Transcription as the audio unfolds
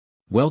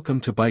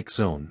Welcome to Bike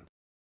Zone.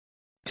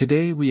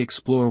 Today we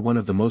explore one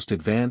of the most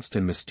advanced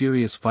and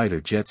mysterious fighter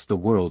jets the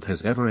world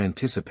has ever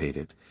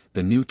anticipated,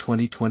 the new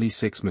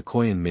 2026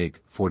 Mikoyan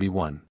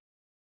Mig-41.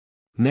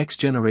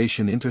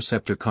 Next-generation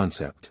interceptor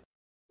concept.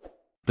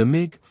 The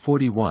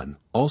MiG-41,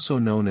 also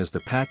known as the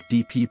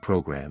PAC-DP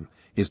program,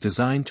 is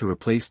designed to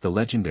replace the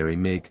legendary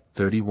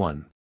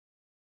MiG-31.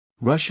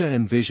 Russia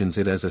envisions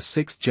it as a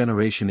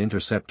sixth-generation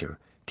interceptor,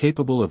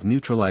 capable of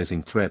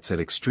neutralizing threats at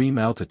extreme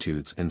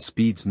altitudes and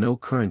speeds no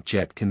current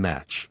jet can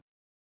match.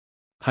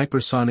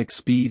 Hypersonic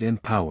speed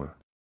and power.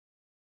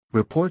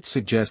 Reports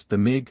suggest the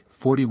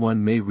MiG-41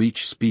 may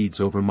reach speeds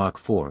over Mach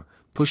 4,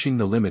 pushing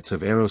the limits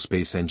of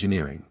aerospace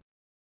engineering.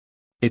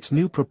 Its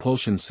new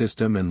propulsion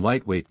system and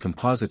lightweight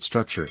composite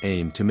structure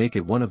aim to make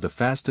it one of the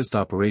fastest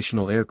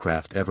operational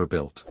aircraft ever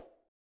built.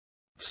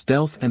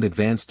 Stealth and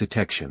advanced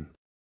detection.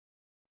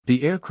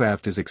 The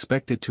aircraft is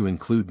expected to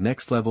include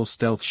next-level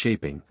stealth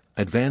shaping,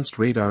 advanced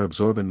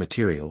radar-absorbent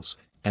materials,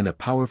 and a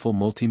powerful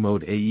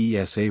multi-mode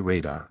AESA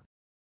radar.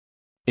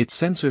 Its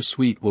sensor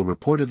suite will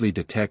reportedly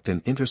detect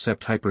and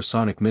intercept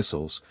hypersonic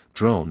missiles,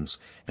 drones,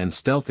 and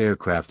stealth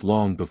aircraft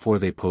long before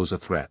they pose a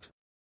threat.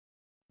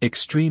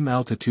 Extreme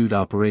altitude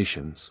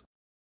operations.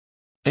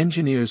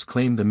 Engineers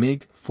claim the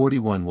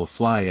MiG-41 will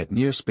fly at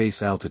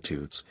near-space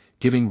altitudes,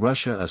 giving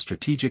Russia a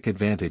strategic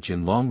advantage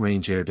in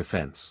long-range air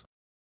defense.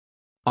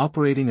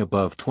 Operating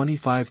above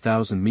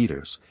 25,000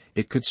 meters,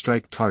 it could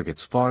strike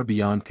targets far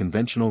beyond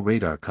conventional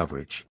radar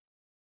coverage.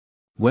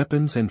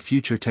 Weapons and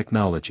future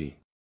technology.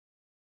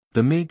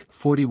 The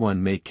MiG-41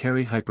 may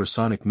carry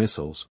hypersonic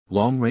missiles,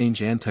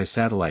 long-range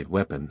anti-satellite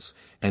weapons,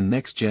 and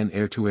next-gen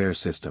air-to-air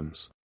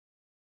systems.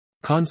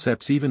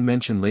 Concepts even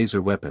mention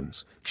laser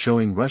weapons,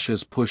 showing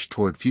Russia's push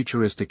toward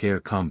futuristic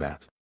air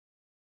combat.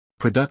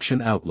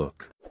 Production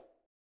outlook.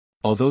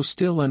 Although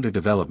still under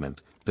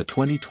development, the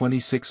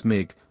 2026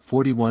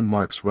 MiG-41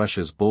 marks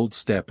Russia's bold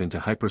step into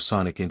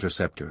hypersonic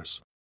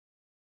interceptors.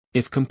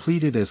 If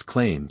completed as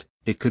claimed,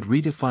 it could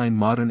redefine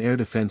modern air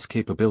defense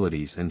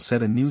capabilities and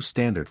set a new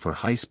standard for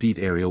high-speed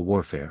aerial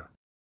warfare.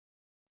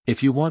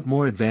 If you want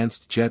more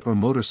advanced jet or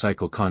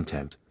motorcycle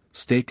content,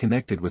 stay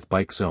connected with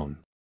Bike Zone.